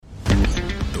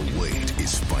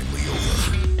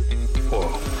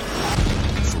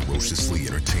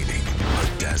entertaining,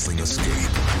 a dazzling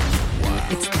escape. Wow.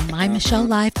 It's the My Michelle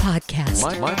Live podcast.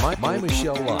 My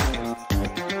Michelle Live.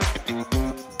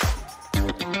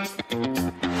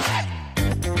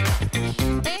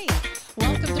 Hey,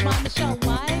 welcome to My Michelle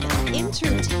Live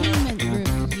entertainment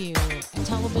review.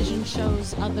 Television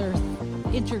shows, other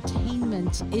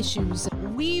entertainment issues.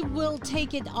 We will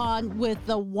take it on with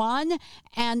the one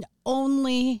and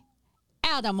only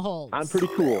Adam Holmes. I'm pretty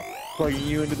cool. Plugging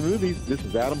you into the movies, this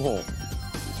is Adam Holmes.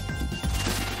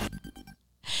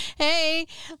 Hey,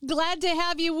 glad to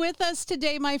have you with us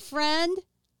today, my friend.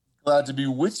 Glad to be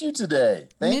with you today.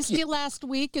 Missed you last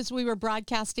week as we were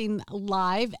broadcasting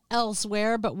live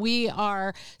elsewhere, but we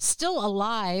are still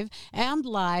alive and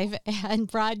live and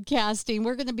broadcasting.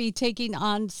 We're going to be taking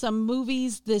on some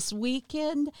movies this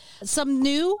weekend, some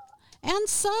new and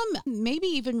some maybe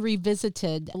even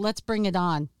revisited. Let's bring it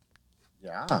on.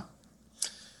 Yeah.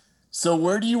 So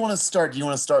where do you want to start? Do you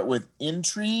want to start with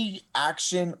intrigue,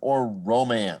 action, or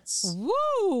romance?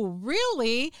 Woo,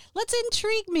 really? Let's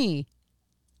intrigue me.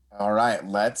 All right,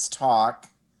 let's talk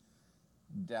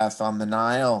Death on the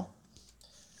Nile,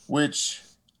 which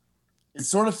it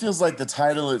sort of feels like the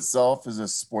title itself is a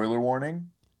spoiler warning,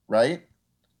 right?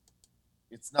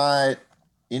 It's not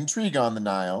Intrigue on the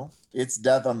Nile, it's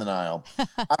Death on the Nile.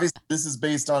 Obviously, this is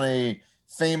based on a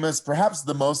famous, perhaps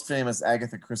the most famous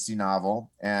Agatha Christie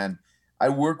novel, and I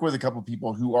work with a couple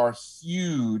people who are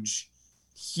huge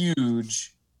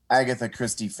Agatha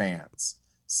Christie fans.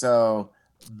 So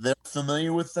they're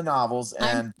familiar with the novels,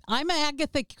 and I'm an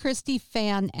Agatha Christie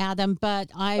fan, Adam, but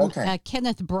I'm a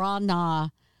Kenneth Branagh.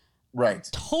 Right.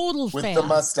 Total with fan. With the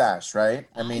mustache, right?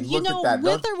 I mean, look at that.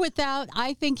 With or without,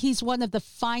 I think he's one of the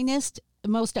finest,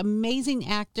 most amazing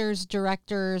actors,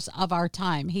 directors of our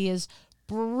time. He is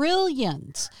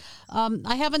brilliant.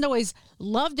 I haven't always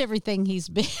loved everything he's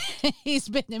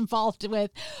been involved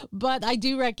with, but I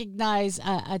do recognize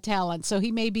a talent. So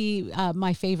he may be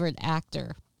my favorite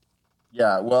actor.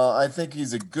 Yeah, well, I think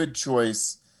he's a good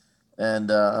choice,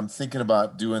 and I'm thinking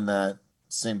about doing that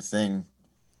same thing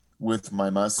with my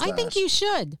mustache. I think you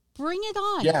should. Bring it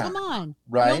on. Yeah, come on.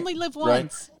 Right? You only live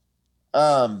once.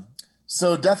 Right.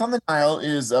 So Death on the Nile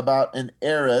is about an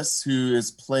heiress who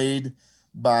is played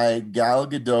by Gal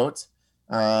Gadot.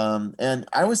 And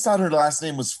I always thought her last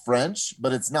name was French,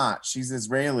 but it's not. She's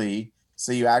Israeli,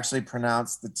 so you actually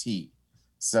pronounce the T.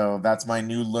 So that's my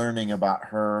new learning about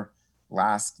her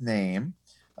last name.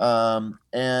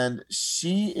 And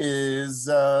she is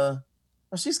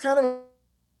she's kind of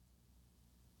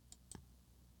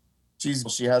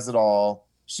she has it all.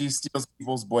 She steals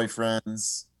people's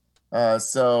boyfriends.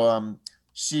 So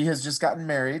she has just gotten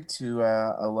married to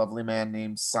a lovely man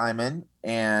named Simon,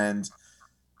 and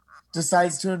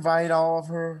decides to invite all of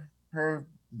her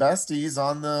besties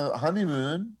on the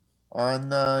honeymoon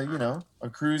on a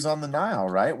cruise on the Nile,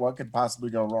 right? What could possibly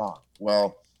go wrong?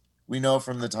 Well, we know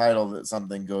from the title that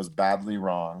something goes badly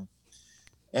wrong.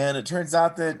 And it turns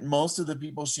out that most of the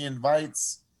people she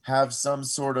invites have some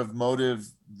sort of motive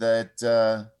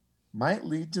that might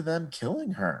lead to them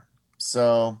killing her.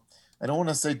 So I don't want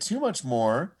to say too much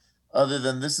more other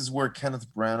than this is where Kenneth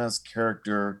Branagh's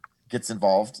character gets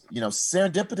involved. You know,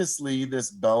 serendipitously, this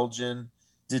Belgian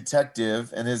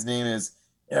detective, and his name is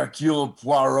Hercule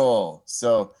Poirot.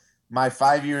 So my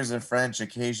 5 years of French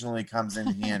occasionally comes in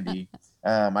handy.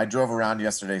 I drove around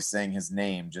yesterday saying his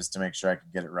name just to make sure I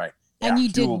could get it right. And Hercule you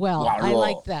did well. Poirot. I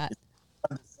like that.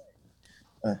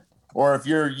 Or if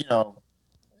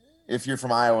you're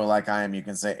from Iowa like I am, you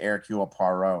can say Hercule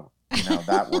Poirot.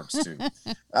 That works too.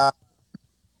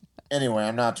 Anyway,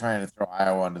 I'm not trying to throw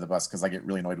Iowa under the bus because I get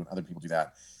really annoyed when other people do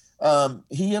that.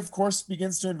 He, of course,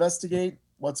 begins to investigate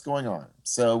what's going on.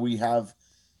 So we have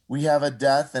a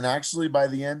death, and actually by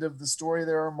the end of the story,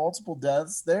 there are multiple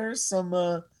deaths. There's some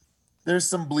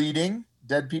bleeding.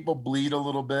 Dead people bleed a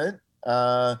little bit.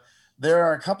 There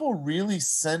are a couple really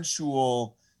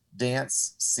sensual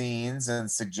dance scenes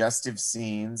and suggestive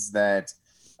scenes that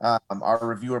our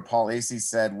reviewer Paul Acey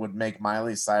said would make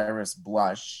Miley Cyrus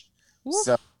blush. Oof.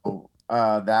 So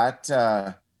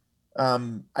I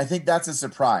think that's a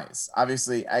surprise.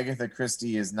 Obviously, Agatha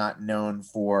Christie is not known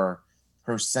for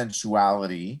her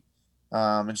sensuality,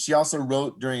 and she also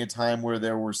wrote during a time where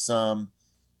there were some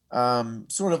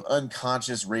sort of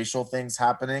unconscious racial things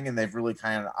happening, and they've really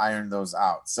kind of ironed those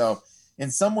out. So in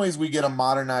some ways, we get a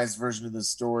modernized version of the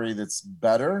story that's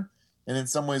better. And in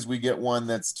some ways, we get one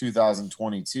that's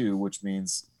 2022, which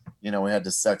means, we had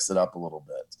to sex it up a little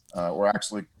bit, or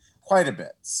actually quite a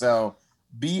bit. So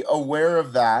be aware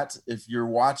of that. If you're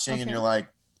watching and you're like,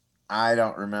 I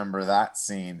don't remember that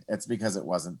scene, it's because it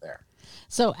wasn't there.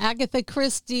 So Agatha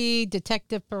Christie,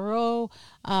 Detective Poirot,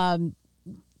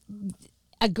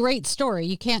 a great story.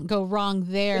 You can't go wrong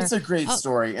there. It's a great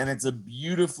story, and it's a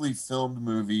beautifully filmed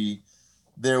movie.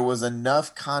 There was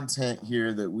enough content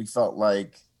here that we felt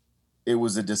like it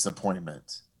was a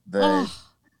disappointment.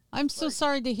 I'm so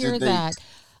sorry to hear that.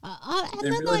 They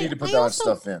really need to put that much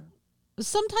stuff in.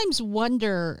 Sometimes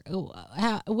wonder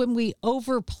when we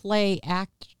overplay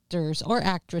actors or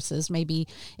actresses, maybe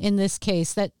in this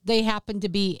case, that they happen to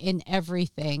be in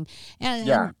everything.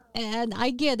 And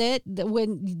I get it.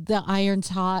 When the iron's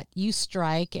hot, you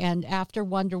strike. And after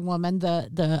Wonder Woman,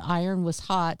 the iron was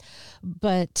hot.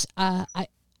 But I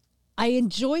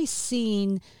enjoy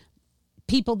seeing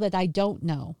people that I don't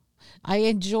know. I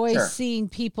enjoy seeing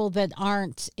people that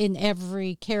aren't in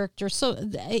every character. So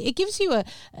it gives you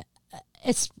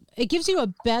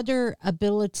a better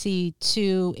ability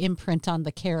to imprint on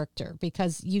the character,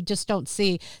 because you just don't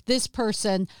see this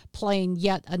person playing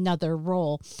yet another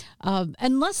role,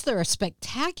 unless they're a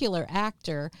spectacular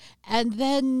actor, and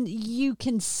then you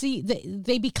can see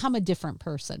they become a different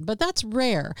person. But that's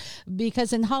rare,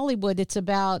 because in Hollywood, it's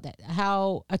about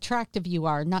how attractive you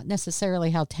are, not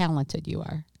necessarily how talented you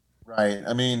are. Right.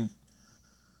 I mean,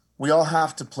 we all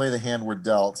have to play the hand we're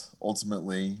dealt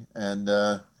ultimately. And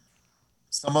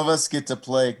some of us get to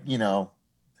play,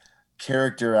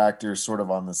 character actors sort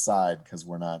of on the side because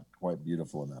we're not quite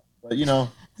beautiful enough. But,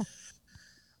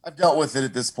 I've dealt with it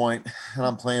at this point, and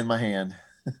I'm playing my hand.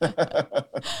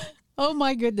 Oh,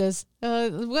 my goodness.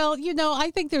 Well,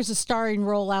 I think there's a starring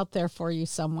role out there for you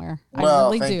somewhere. Well,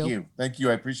 I really do. Thank you. Thank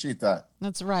you. I appreciate that.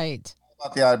 That's right. How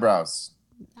about the eyebrows?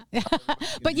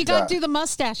 But you got to do the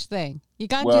mustache thing. You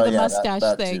got to do the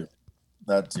mustache thing.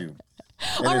 That too.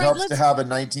 And All it right, helps to have a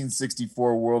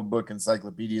 1964 World Book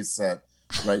Encyclopedia set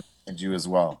right behind you as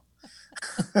well.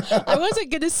 I wasn't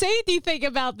going to say anything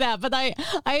about that, but I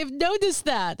have noticed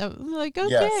that. I'm like, okay,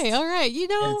 yes. All right.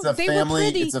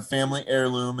 It's a family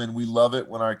heirloom, and we love it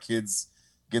when our kids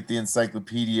get the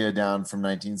encyclopedia down from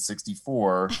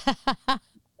 1964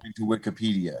 into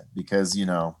Wikipedia, because,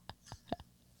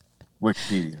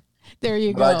 Wikipedia. There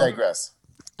you But go.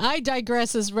 I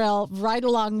digress as well, right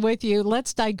along with you.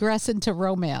 Let's digress into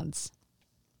romance.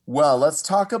 Well, let's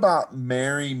talk about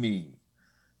Marry Me.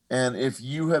 And if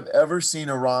you have ever seen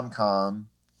a rom-com,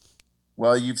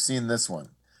 well, you've seen this one.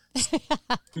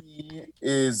 She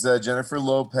is Jennifer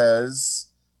Lopez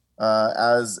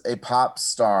as a pop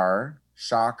star.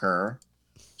 Shocker.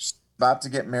 She's about to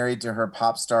get married to her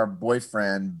pop star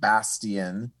boyfriend,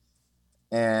 Bastian.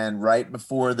 And right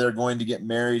before they're going to get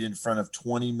married in front of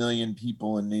 20 million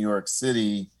people in New York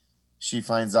City, she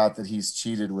finds out that he's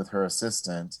cheated with her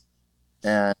assistant.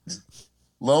 And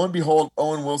lo and behold,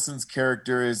 Owen Wilson's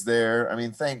character is there. I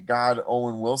mean, thank God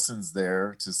Owen Wilson's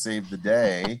there to save the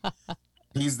day.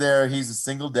 He's there. He's a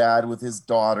single dad with his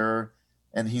daughter,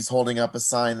 and he's holding up a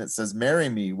sign that says "Marry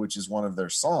Me," which is one of their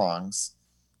songs.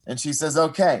 And she says,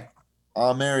 "Okay,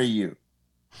 I'll marry you."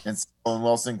 And so Owen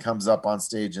Wilson comes up on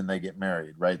stage and they get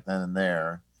married right then and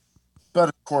there. But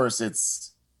of course,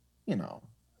 it's,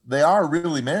 they are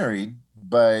really married,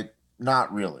 but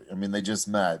not really. I mean, they just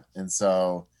met. And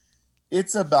so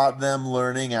it's about them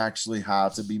learning actually how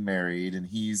to be married. And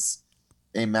he's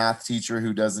a math teacher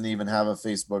who doesn't even have a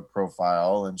Facebook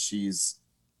profile. And she's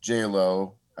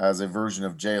J-Lo as a version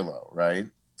of J-Lo, right?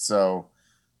 So.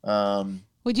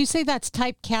 Would you say that's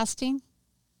typecasting?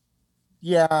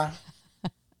 Yeah.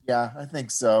 Yeah, I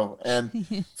think so.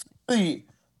 And really,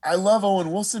 I love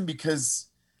Owen Wilson because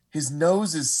his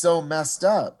nose is so messed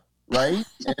up, right?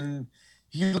 And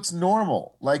he looks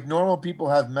normal. Like normal people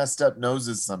have messed up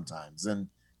noses sometimes. And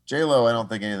J-Lo, I don't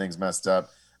think anything's messed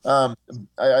up. I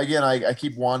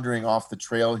keep wandering off the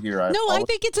trail here. I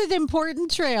think it's an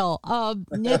important trail.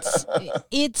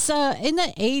 It's in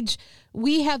the age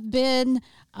we have been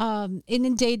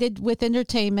inundated with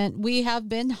entertainment. We have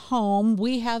been home.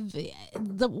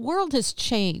 The world has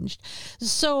changed.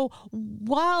 So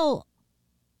while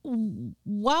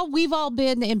we've all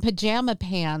been in pajama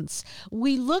pants,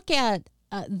 we look at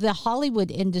the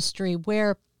Hollywood industry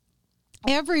where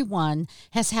everyone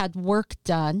has had work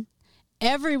done.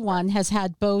 Everyone has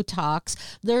had Botox.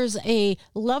 There's a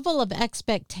level of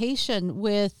expectation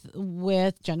with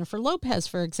Jennifer Lopez,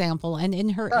 for example, and in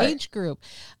her age group,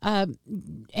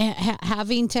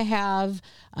 having to have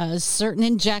certain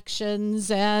injections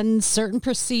and certain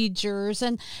procedures,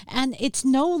 and it's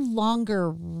no longer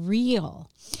real.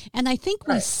 And I think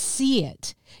we see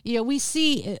it. We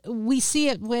see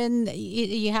it when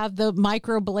you have the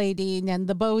microblading and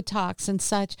the Botox and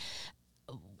such.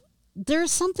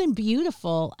 There's something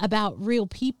beautiful about real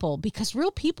people, because real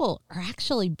people are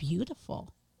actually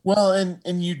beautiful. Well,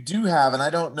 and you do have, and I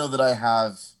don't know that I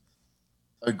have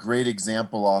a great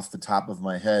example off the top of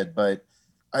my head, but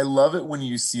I love it when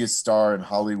you see a star in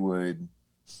Hollywood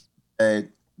that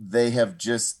they have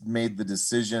just made the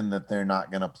decision that they're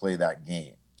not going to play that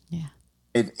game. Yeah.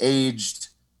 They've aged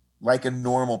like a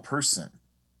normal person.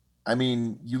 I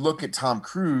mean, you look at Tom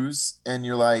Cruise and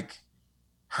you're like,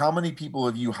 how many people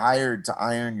have you hired to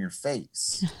iron your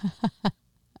face?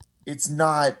 It's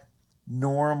not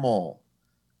normal.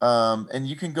 And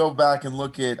you can go back and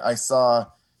look at, I saw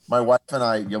my wife and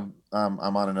I,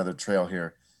 I'm on another trail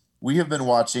here. We have been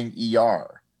watching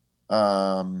ER,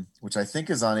 which I think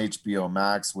is on HBO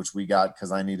Max, which we got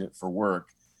because I need it for work.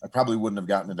 I probably wouldn't have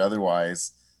gotten it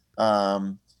otherwise.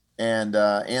 And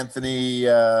Anthony,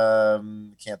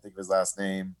 can't think of his last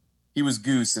name. He was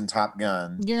Goose in Top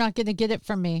Gun. You're not going to get it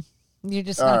from me. You're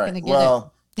just All not right. going to get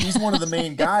Well, he's one of the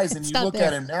main guys, and It's you not look there.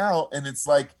 at him now, and it's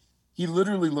like he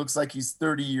literally looks like he's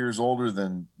 30 years older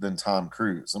than Tom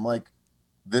Cruise. I'm like,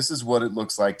 this is what it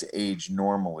looks like to age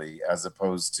normally, as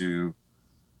opposed to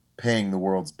paying the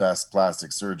world's best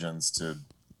plastic surgeons to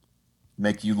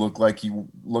make you look like you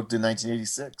looked in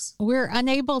 1986. We're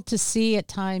unable to see at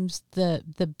times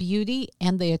the beauty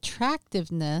and the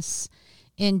attractiveness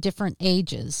in different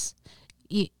ages.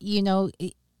 You know,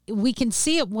 we can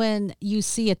see it when you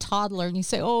see a toddler and you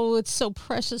say, oh, it's so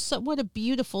precious. So, what a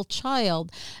beautiful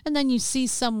child. And then you see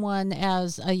someone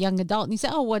as a young adult and you say,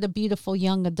 oh, what a beautiful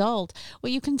young adult.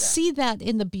 Well, you can see that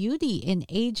in the beauty in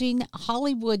aging.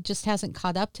 Hollywood just hasn't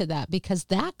caught up to that, because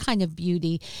that kind of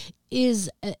beauty is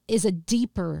a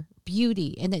deeper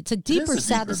beauty, and it's a deeper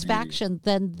satisfaction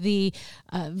than the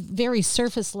very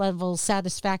surface level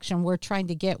satisfaction we're trying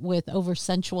to get with over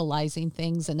sensualizing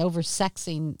things and over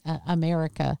sexing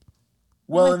America.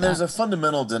 Well, and there's a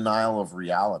fundamental denial of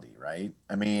reality, right?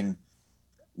 I mean,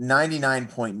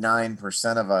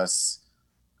 99.9% of us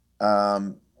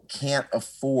can't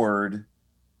afford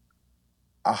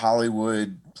a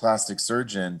Hollywood plastic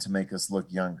surgeon to make us look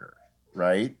younger,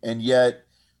 right? And yet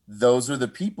those are the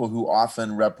people who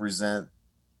often represent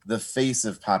the face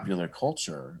of popular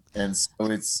culture. And so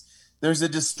there's a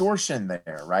distortion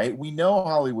there, right? We know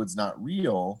Hollywood's not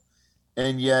real,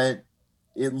 and yet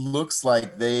it looks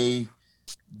like they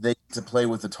to play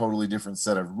with a totally different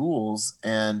set of rules.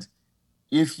 And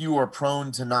if you are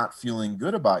prone to not feeling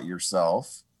good about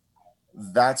yourself,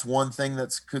 that's one thing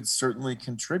that could certainly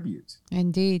contribute.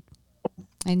 Indeed.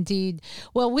 Indeed.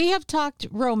 Well, we have talked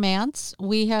romance.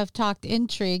 We have talked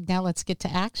intrigue. Now let's get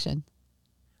to action.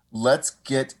 Let's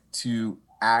get to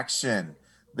action.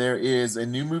 There is a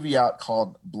new movie out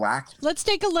called Black. Let's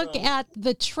take a look at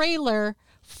the trailer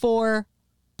for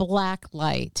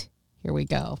Blacklight. Here we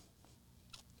go.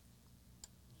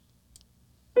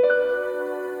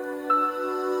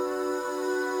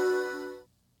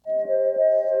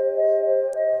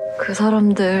 그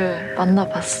사람들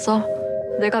만나봤어?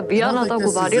 내가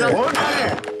미안하다고 말이라도.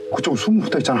 그쪽 숨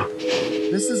붙어 있잖아.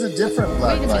 This is a different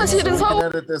Blacklight. So we can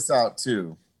edit this out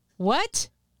too. What?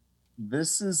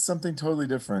 This is something totally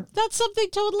different. That's something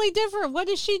totally different. What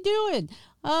is she doing?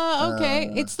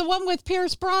 Okay. It's the one with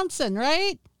Pierce Bronson,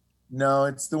 right? No,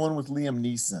 it's the one with Liam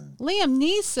Neeson. Liam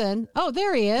Neeson? Oh,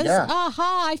 there he is. Yeah.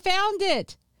 Aha, I found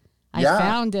it. I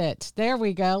found it. There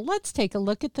we go. Let's take a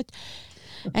look at the...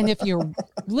 And if you're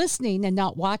listening and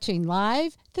not watching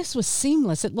live, this was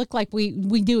seamless. It looked like we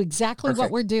knew exactly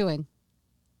what we're doing.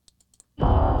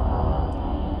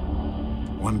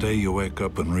 One day you wake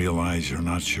up and realize you're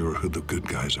not sure who the good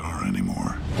guys are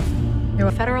anymore. You're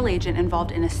a federal agent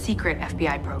involved in a secret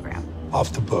FBI program.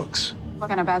 Off the books. What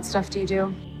kind of bad stuff do you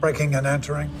do? Breaking and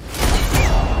entering.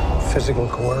 Physical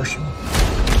coercion.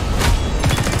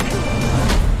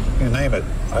 You name it,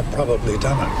 I've probably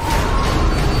done it.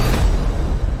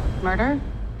 Murder?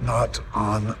 Not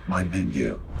on my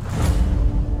menu.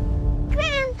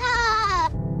 Grandpa!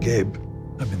 Gabe,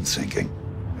 I've been thinking.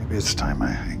 Maybe it's time I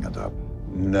hang it up.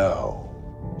 No,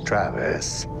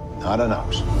 Travis, not an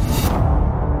option.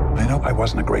 I know I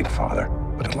wasn't a great father,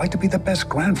 but I'd like to be the best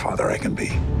grandfather I can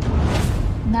be.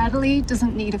 Natalie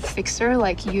doesn't need a fixer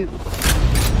like you.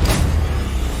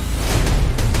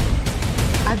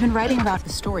 I've been writing about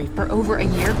the story for over a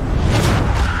year.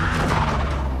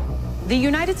 The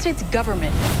United States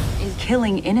government is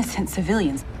killing innocent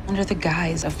civilians under the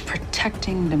guise of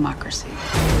protecting democracy.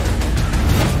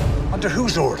 Under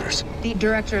whose orders? The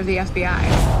director of the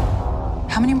FBI.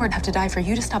 How many more have to die for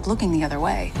you to stop looking the other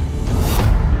way?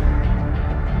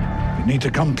 You need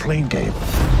to come clean, Gabe.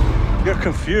 You're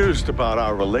confused about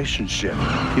our relationship.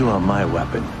 You are my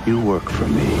weapon. You work for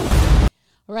me.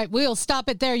 All right, we'll stop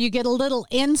it there. You get a little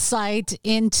insight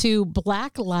into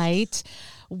Blacklight.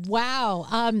 Wow.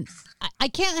 I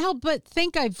can't help but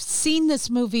think I've seen this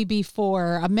movie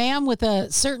before. A man with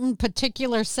a certain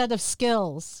particular set of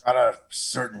skills. Got a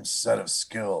certain set of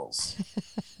skills.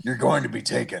 You're going to be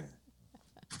taken.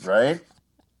 Right?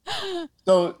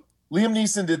 So Liam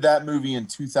Neeson did that movie in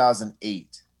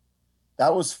 2008.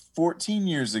 That was 14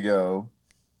 years ago.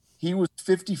 He was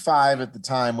 55 at the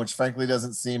time, which frankly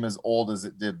doesn't seem as old as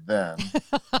it did then.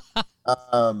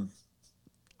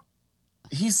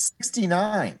 He's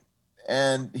 69,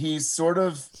 and he's sort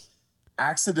of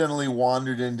accidentally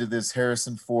wandered into this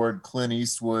Harrison Ford, Clint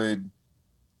Eastwood,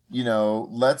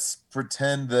 let's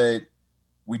pretend that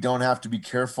we don't have to be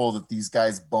careful that these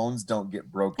guys' bones don't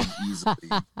get broken easily.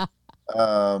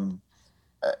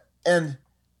 And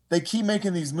they keep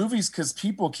making these movies because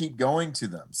people keep going to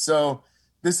them. So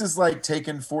this is like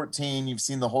Taken 14. You've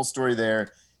seen the whole story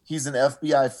there. He's an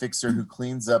FBI fixer who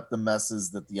cleans up the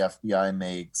messes that the FBI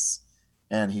makes.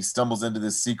 And he stumbles into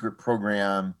this secret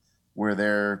program where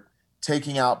they're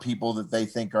taking out people that they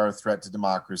think are a threat to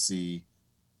democracy.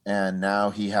 And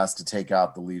now he has to take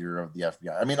out the leader of the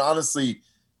FBI. I mean, honestly,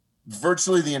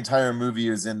 virtually the entire movie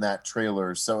is in that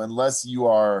trailer. So unless you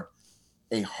are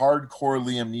a hardcore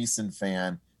Liam Neeson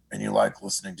fan and you like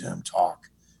listening to him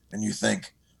talk and you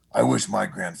think, I wish my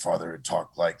grandfather had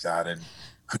talked like that and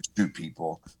could shoot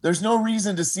people, there's no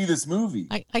reason to see this movie.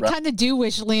 I kind of do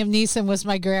wish Liam Neeson was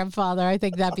my grandfather. I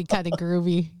think that'd be kind of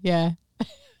groovy. Yeah.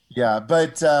 Yeah,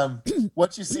 but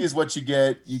what you see is what you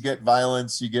get. You get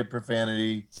violence, you get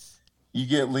profanity, you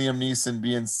get Liam Neeson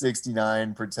being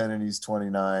 69, pretending he's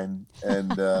 29.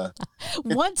 And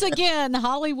once again,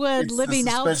 Hollywood living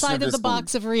outside of the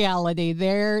box of reality.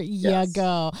 There you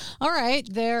go. All right,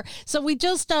 there. So we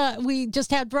just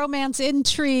had romance,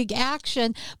 intrigue,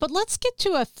 action, but let's get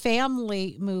to a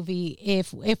family movie,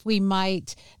 if we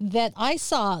might, that I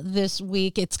saw this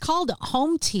week. It's called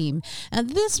Home Team, and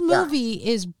this movie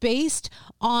is based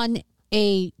on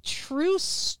a true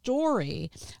story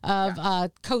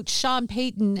of Coach Sean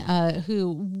Payton,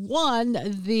 who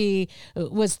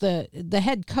was the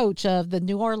head coach of the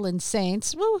New Orleans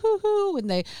Saints. Woo-hoo-hoo. And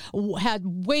they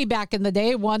had way back in the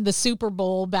day won the Super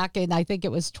Bowl back in, I think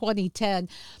it was 2010.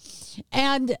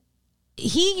 And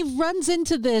he runs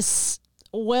into this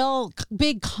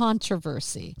big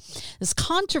controversy. This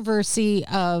controversy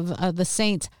of the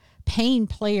Saints paying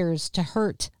players to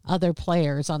hurt other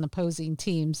players on opposing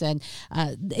teams. And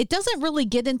it doesn't really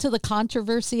get into the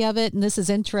controversy of it. And this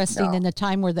is interesting in a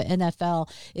time where the NFL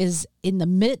is in the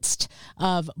midst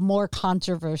of more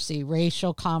controversy,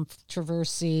 racial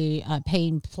controversy,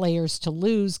 paying players to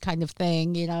lose kind of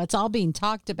thing. It's all being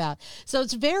talked about. So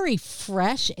it's very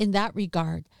fresh in that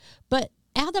regard. But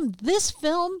Adam, this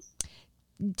film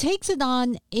takes it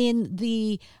on in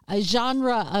the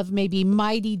genre of maybe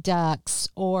Mighty Ducks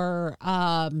or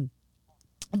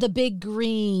The Big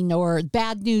Green or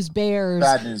Bad News Bears.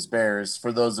 Bad News Bears,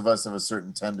 for those of us of a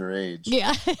certain tender age.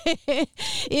 Yeah,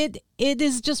 it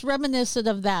is just reminiscent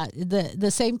of that. The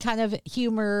same kind of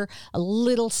humor, a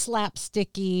little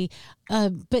slapsticky,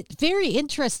 but very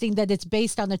interesting that it's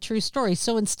based on a true story.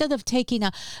 So instead of taking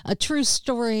a true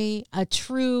story, a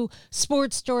true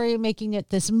sports story, making it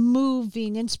this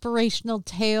moving, inspirational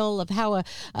tale of how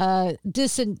a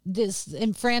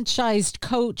disenfranchised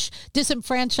coach,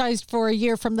 disenfranchised for a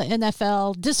year from the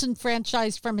NFL,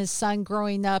 disenfranchised from his son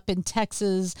growing up in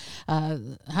Texas,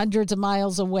 hundreds of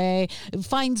miles away,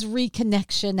 finds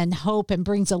reconnection and hope and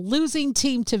brings a losing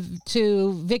team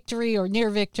to victory or near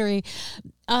victory.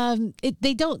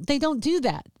 They don't do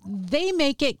that. They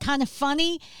make it kind of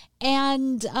funny,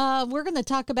 and we're going to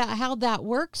talk about how that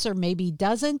works or maybe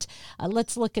doesn't.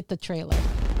 Let's look at the trailer. The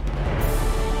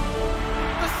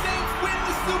Saints win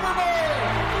the Super Bowl!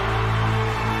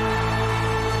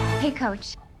 Hey,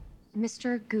 Coach.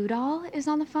 Mr. Goodall is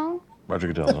on the phone? Roger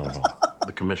Goodell's on the phone.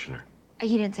 The commissioner.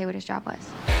 He didn't say what his job was.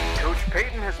 Coach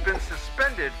Payton has been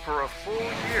suspended for a full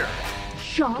year.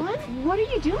 Sean, what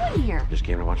are you doing here? Just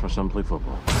came to watch my son play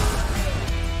football.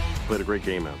 Played a great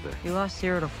game out there. You lost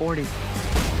 0-40.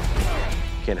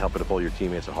 Can't help it if all your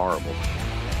teammates are horrible.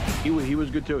 He was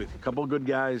good too. A couple of good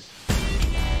guys.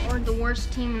 We're the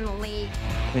worst team in the league.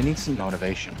 They need some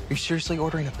motivation. You're seriously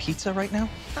ordering a pizza right now?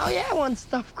 Oh yeah, I want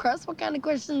stuffed crust. What kind of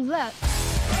question is that?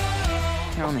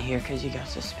 You're only here because you got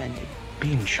suspended.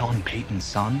 Being Sean Payton's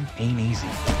son ain't easy.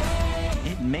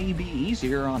 It may be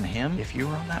easier on him if you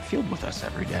were on that field with us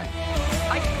every day.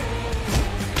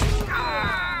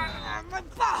 My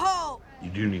butthole! You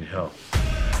do need help.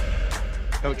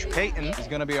 Coach Payton is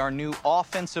going to be our new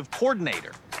offensive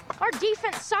coordinator. Our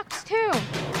defense sucks too.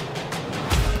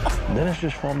 Dennis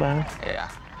just fall down? Yeah,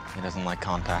 he doesn't like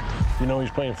contact. You know he's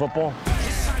playing football?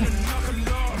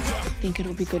 I think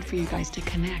it'll be good for you guys to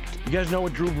connect. You guys know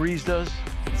what Drew Brees does?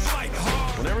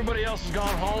 When everybody else has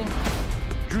gone home,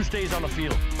 Drew stays on the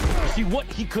field. You see what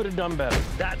he could have done better.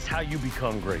 That's how you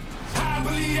become great. I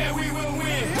believe that we will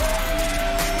win.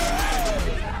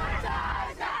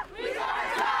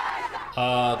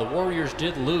 The Warriors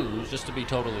did lose, just to be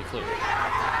totally clear.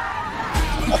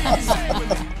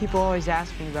 People always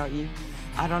ask me about you.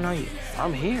 I don't know you.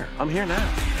 I'm here. I'm here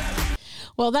now.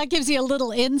 Well, that gives you a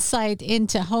little insight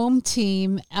into Home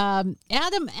Team.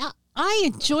 Adam, I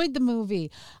enjoyed the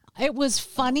movie. It was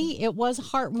funny. It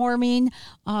was heartwarming.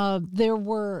 There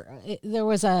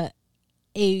was a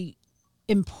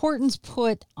importance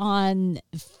put on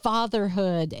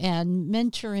fatherhood and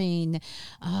mentoring.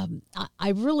 I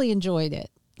really enjoyed it.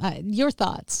 Your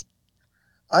thoughts?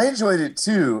 I enjoyed it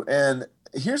too. And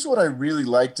here's what I really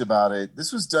liked about it.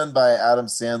 This was done by Adam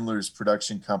Sandler's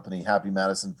production company, Happy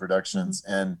Madison Productions.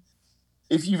 Mm-hmm. And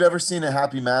if you've ever seen a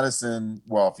Happy Madison,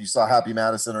 well, if you saw Happy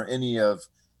Madison or any of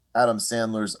Adam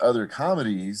Sandler's other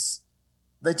comedies,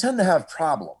 they tend to have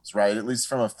problems, right? At least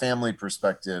from a family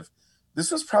perspective.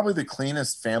 This was probably the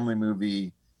cleanest family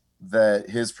movie that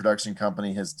his production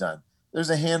company has done. There's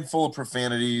a handful of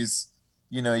profanities.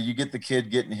 You know, you get the kid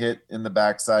getting hit in the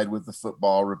backside with the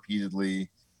football repeatedly,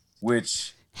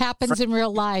 which happens in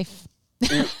real life.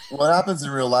 It happens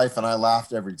in real life, and I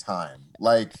laughed every time.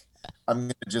 Like, I'm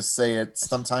going to just say it.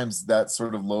 Sometimes that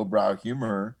sort of lowbrow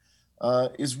humor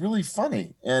is really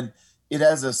funny, and it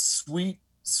has a sweet,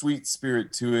 sweet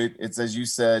spirit to it. It's, as you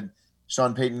said,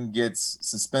 Sean Payton gets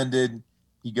suspended.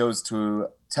 He goes to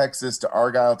Texas, to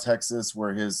Argyle, Texas,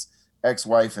 where his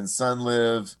ex-wife and son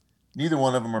live. Neither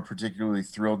one of them are particularly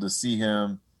thrilled to see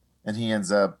him, and he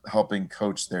ends up helping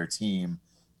coach their team.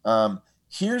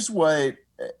 Here's what,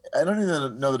 I don't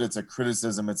even know that it's a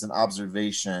criticism, it's an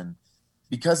observation,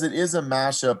 because it is a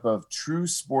mashup of true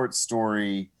sports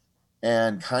story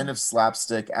and kind of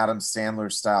slapstick Adam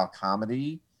Sandler style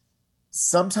comedy.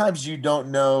 Sometimes you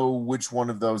don't know which one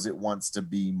of those it wants to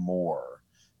be more.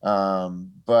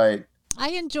 But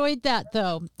I enjoyed that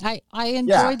though. I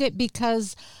enjoyed it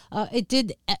because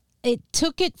it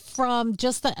took it from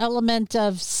just the element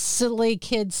of silly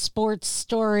kid sports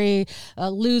story,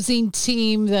 losing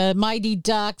team, the Mighty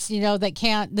Ducks,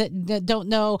 that don't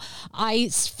know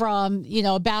ice from,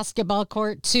 a basketball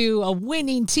court, to a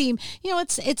winning team.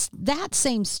 It's that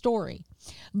same story.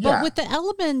 But with the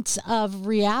element of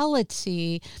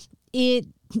reality, it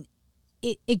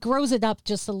grows it up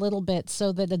just a little bit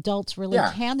so that adults really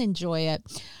can enjoy it.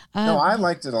 No, I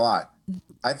liked it a lot.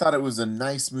 I thought it was a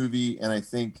nice movie, and I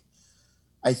think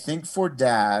for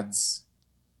dads,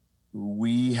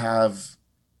 we have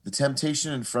the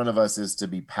temptation in front of us is to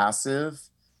be passive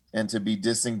and to be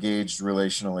disengaged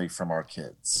relationally from our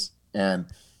kids. And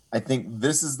I think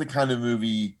this is the kind of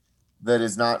movie that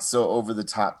is not so over the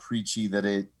top preachy, that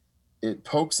it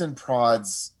pokes and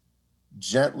prods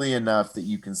gently enough that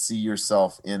you can see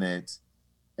yourself in it,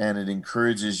 and it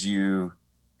encourages you,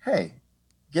 hey,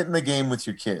 get in the game with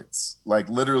your kids, like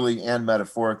literally and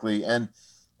metaphorically. And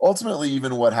ultimately,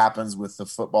 even what happens with the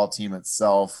football team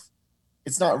itself,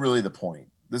 it's not really the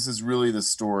point. This is really the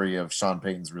story of Sean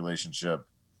Payton's relationship,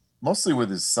 mostly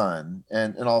with his son,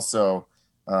 and also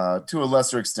to a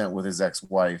lesser extent with his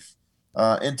ex-wife,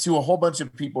 and to a whole bunch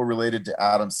of people related to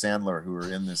Adam Sandler who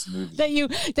are in this movie.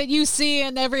 That you see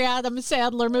in every Adam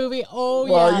Sandler movie. Oh,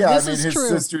 well, yeah, this is his true.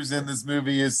 sister's in this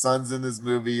movie, his son's in this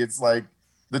movie. It's like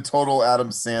the total Adam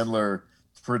Sandler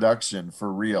production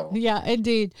for real. Yeah,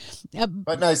 indeed.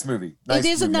 But nice movie. It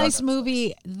is a nice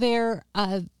movie. There,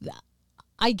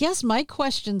 I guess my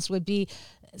questions would be,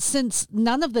 since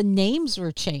none of the names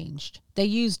were changed, they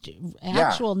used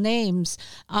actual names,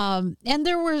 and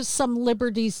there were some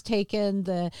liberties taken.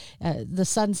 The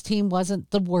Suns team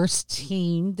wasn't the worst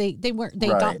team. They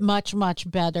got much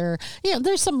better.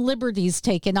 There's some liberties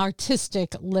taken,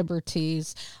 artistic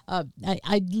liberties.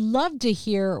 I'd love to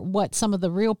hear what some of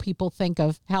the real people think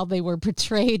of how they were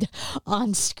portrayed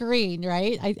on screen.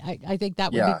 Right? I think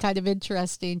that would be kind of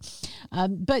interesting.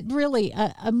 But really,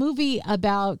 a movie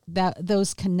about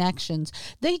those connections.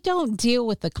 They don't deal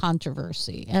with the controversy.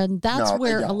 And that's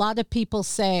where a lot of people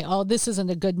say, oh, this isn't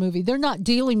a good movie. They're not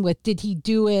dealing with, did he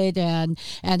do it and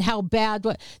how bad,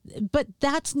 but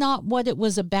that's not what it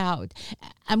was about.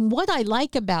 And what I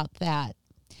like about that,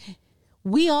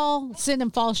 we all sin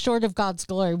and fall short of God's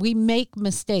glory. We make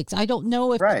mistakes. I don't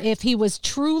know if he was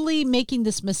truly making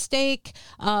this mistake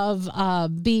of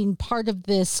being part of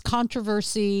this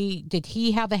controversy. Did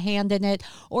he have a hand in it?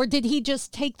 Or did he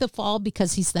just take the fall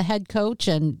because he's the head coach?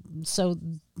 And so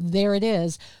there it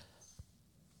is.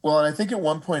 Well, and I think at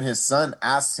one point his son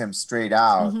asked him straight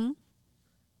out,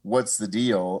 what's the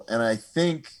deal? And I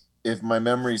think, if my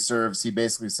memory serves, he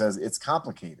basically says it's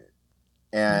complicated.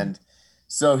 And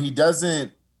so he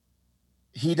doesn't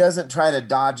try to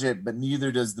dodge it, but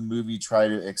neither does the movie try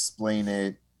to explain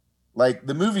it. Like,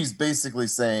 the movie's basically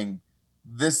saying,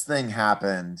 this thing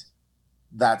happened.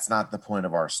 That's not the point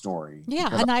of our story. Yeah,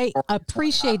 and I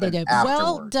appreciated it.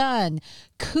 Well done.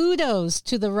 Kudos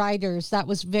to the writers. That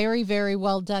was very, very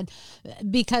well done,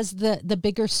 because the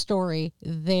bigger story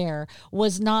there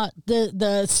was not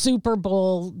the Super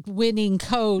Bowl winning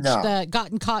coach that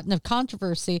got caught in a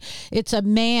controversy. It's a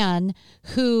man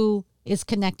who is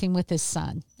connecting with his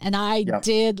son. And I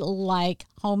did like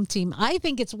Home Team. I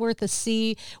think it's worth a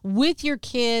see with your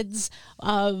kids,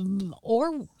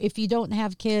 or if you don't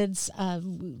have kids,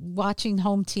 watching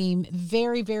Home Team.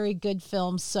 Very, very good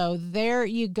film. So there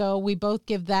you go. We both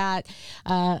give that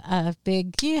a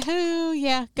big yoo-hoo.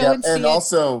 Yeah, go and see it. And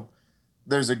also,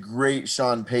 there's a great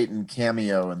Sean Payton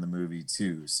cameo in the movie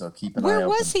too. So keep an eye open. Where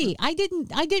was he? I didn't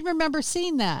remember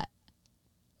seeing that.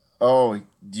 Oh,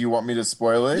 do you want me to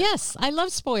spoil it? Yes, I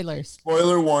love spoilers.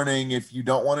 Spoiler warning, if you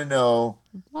don't want to know.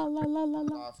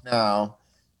 Off now.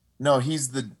 No, he's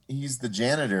the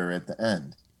janitor at the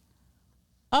end.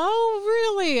 Oh,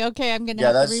 really? Okay, I'm going to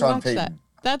have to rewatch that.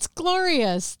 That's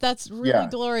glorious. That's really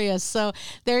glorious. So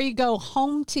there you go,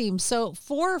 Home Team. So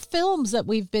 4 films that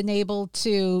we've been able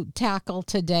to tackle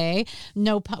today.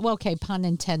 Pun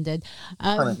intended.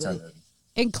 Pun intended.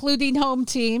 Including Home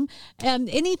Team, and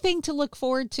anything to look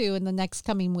forward to in the next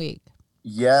coming week.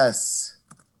 Yes.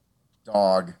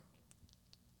 Dog.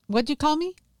 What'd you call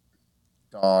me?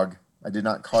 Dog. I did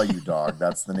not call you dog.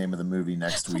 That's the name of the movie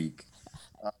next week.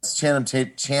 It's Channing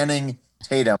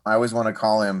Tatum. I always want to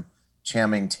call him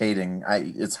Channing Tatum.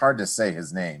 It's hard to say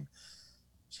his name.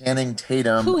 Channing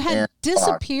Tatum. Who had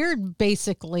disappeared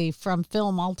basically from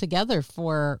film altogether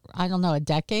for, I don't know, a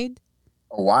decade?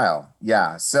 A while.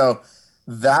 Yeah. So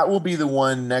that will be the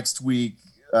one next week.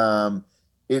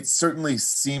 It certainly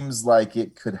seems like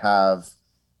it could have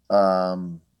a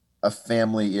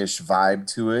family-ish vibe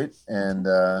to it. And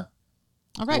all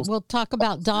right, we'll talk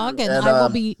about Dog, and I will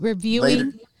be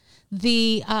reviewing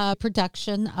the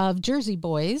production of Jersey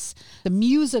Boys, the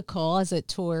musical as it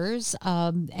tours,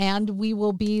 and we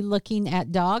will be looking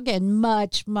at Dog and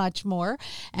much, much more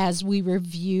as we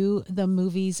review the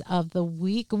movies of the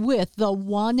week with the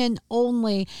one and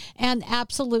only and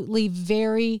absolutely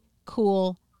very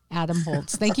cool Adam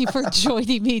Holtz. Thank you for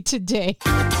joining me today.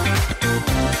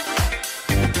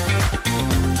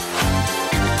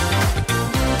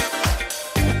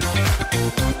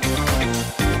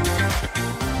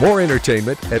 More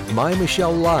entertainment at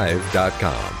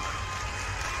mymichellelive.com.